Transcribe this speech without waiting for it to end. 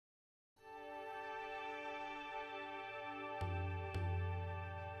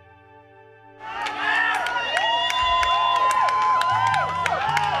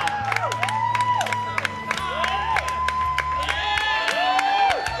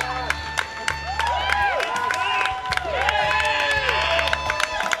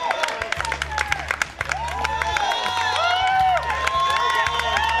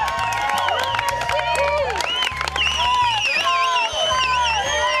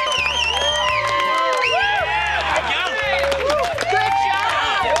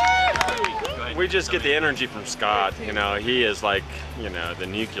just get the energy from Scott. You know, he is like, you know, the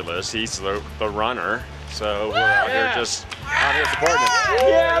nucleus. He's the runner. So we're out here just out here supporting him.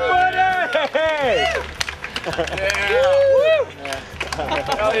 Yeah, buddy! Yeah!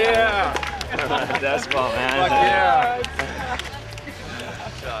 Hell yeah! That's fun, man. Fuck yeah!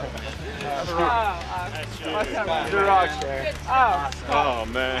 You're a rock star. Oh,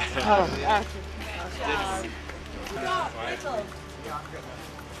 man.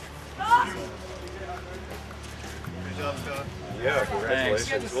 Good job, Scott. Yeah,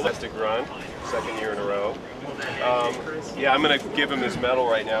 congratulations. Ballistic run, second year in a row. Yeah, I'm going to give him his medal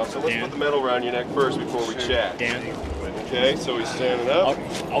right now. So let's put the medal around your neck first before we chat. Dan. Okay, so he's standing up.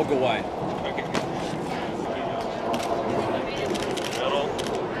 I'll go wide. Okay. Medal.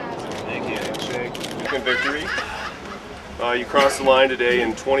 Thank you. Handshake. Second victory. You crossed the line today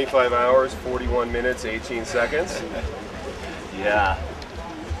in 25 hours, 41 minutes, 18 seconds. Yeah.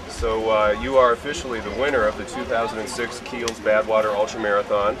 So you are officially the winner of the 2006 Kiehl's Badwater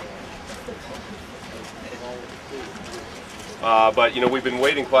Ultramarathon. But you know, we've been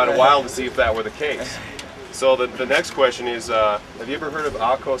waiting quite a while to see if that were the case. So the next question is, have you ever heard of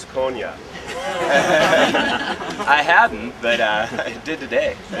Akos Konya? I hadn't, but I did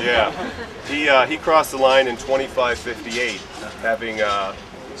today. Yeah. He crossed the line in 25:58, having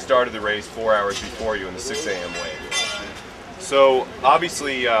started the race 4 hours before you in the 6 a.m. wave. So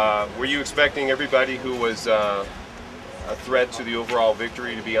obviously, were you expecting everybody who was a threat to the overall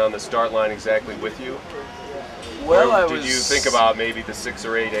victory to be on the start line exactly with you? Well, Did you think about maybe the 6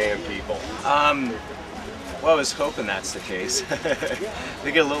 or 8 a.m. people? Well, I was hoping that's the case.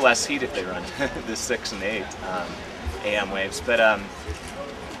 They get a little less heat if they run the 6 and 8 a.m. waves. But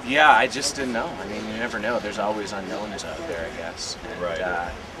yeah, I just didn't know. I mean, you never know. There's always unknowns out there, I guess. And,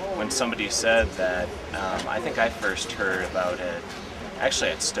 right. When somebody said that, I think I first heard about it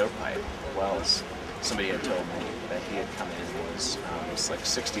actually at Stovepipe Wells. Somebody had told me that he had come in was like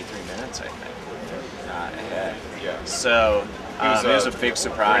 63 minutes, I think, ahead. Yeah. So it was a big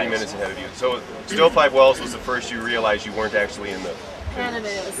surprise. 30 minutes ahead of you. So Stovepipe Wells was the first you realized you weren't actually in the...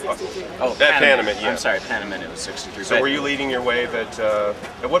 Panamint, it was 63. Oh, that Panamint, yeah. I'm sorry, Panamint, it was 63. So were you leading your wave at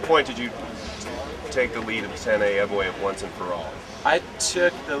what point did you take the lead of the 10 a.m. wave once and for all? I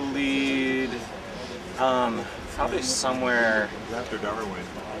took the lead probably somewhere... After Darwin.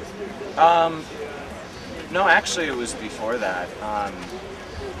 No, actually it was before that.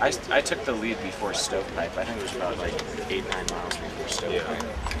 I took the lead before Stovepipe. I think it was about like 8-9 miles before Stovepipe.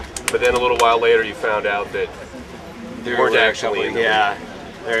 Yeah. But then a little while later you found out that There weren't were actually in the yeah,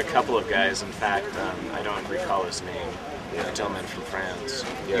 there are a couple of guys. In fact, I don't recall his name. Yeah. A gentleman from France.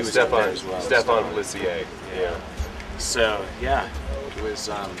 Yeah, he was up there as well. Stefan Pellissier. Yeah. So yeah, it was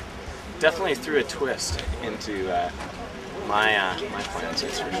definitely threw a twist into my plans.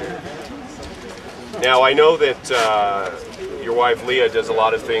 That's for sure. Now I know that your wife Leah does a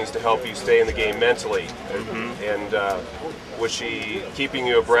lot of things to help you stay in the game mentally. And was she keeping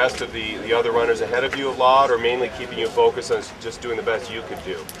you abreast of the other runners ahead of you a lot, or mainly keeping you focused on just doing the best you could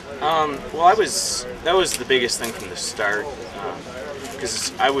do? Well, that was the biggest thing from the start,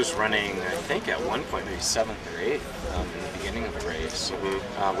 because I was running, I think at one point maybe 7th or 8th in the beginning of the race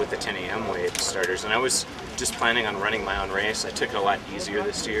with the 10 a.m. wave starters, and I was just planning on running my own race. I took it a lot easier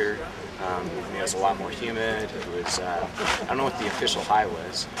this year. It was a lot more humid. It was, I don't know what the official high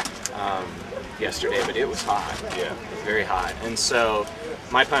was yesterday, but it was hot. Yeah. Very hot. And so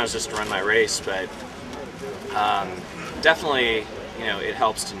my plan was just to run my race, but definitely, you know, it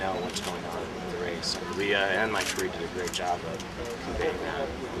helps to know what's going on with the race. And Leah and my crew did a great job of conveying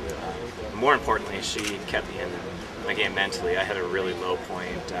that. More importantly, she kept me in my game mentally. I had a really low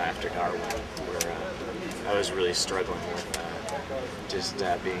point after Darwin where I was really struggling with just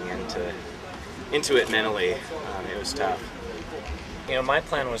being into it mentally. It was tough. You know, my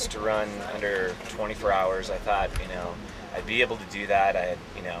plan was to run under 24 hours. I thought, you know, I'd be able to do that. I had,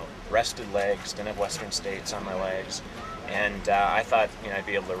 you know, rested legs, didn't have Western States on my legs, and I thought, you know, I'd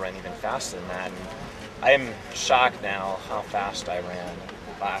be able to run even faster than that. And I am shocked now how fast I ran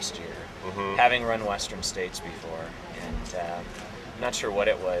last year, having run Western States before, and I'm not sure what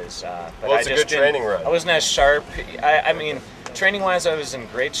it was. But well, it's a good training run. I wasn't as sharp. I mean, training-wise, I was in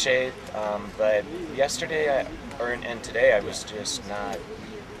great shape, but yesterday and today I was just not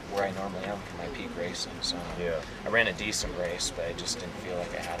where I normally am for my peak racing. So yeah. I ran a decent race, but I just didn't feel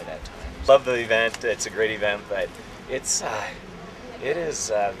like I had it at times. Love the event. It's a great event, but it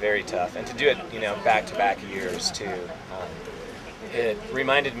is very tough. And to do it, you know, back-to-back years too. It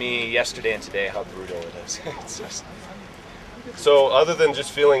reminded me yesterday and today how brutal it is. It's just So other than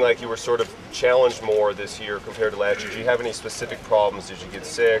just feeling like you were sort of challenged more this year compared to last year, did you have any specific problems? Did you get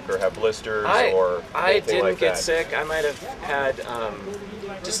sick or have blisters or I anything didn't like get that? sick. I might have had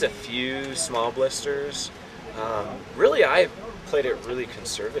just a few small blisters. Really, I played it really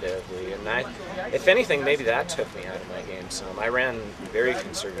conservatively, and if anything, maybe that took me out of my game some. I ran very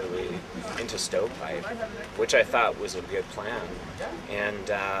conservatively into Stovepipe, which I thought was a good plan, and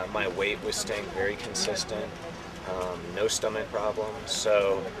my weight was staying very consistent. No stomach problems,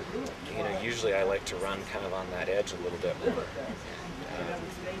 so usually I like to run kind of on that edge a little bit more.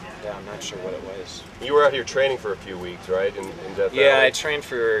 Yeah, I'm not sure what it was. You were out here training for a few weeks, right? In Death Valley? Yeah, I trained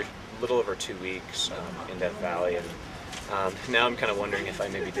for a little over 2 weeks in Death Valley, and now I'm kind of wondering if I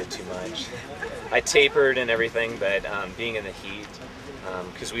maybe did too much. I tapered and everything, but being in the heat,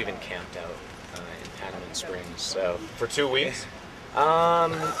 because we've been camped out in Panamint Springs, so For 2 weeks?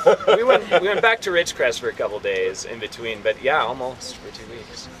 we went back to Ridgecrest for a couple days in between, but yeah, almost for 2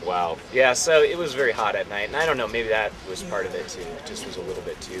 weeks. Wow. Yeah, so it was very hot at night, and I don't know, maybe that was part of it too. It just was a little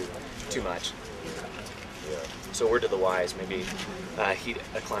bit too much. Yeah. So word to the wise, maybe heat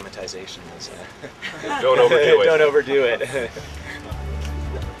acclimatization is. Don't overdo it. Don't overdo it. 30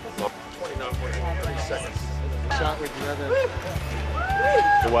 seconds. Shot with the other.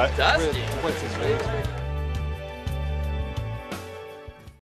 The what? With, what's his face?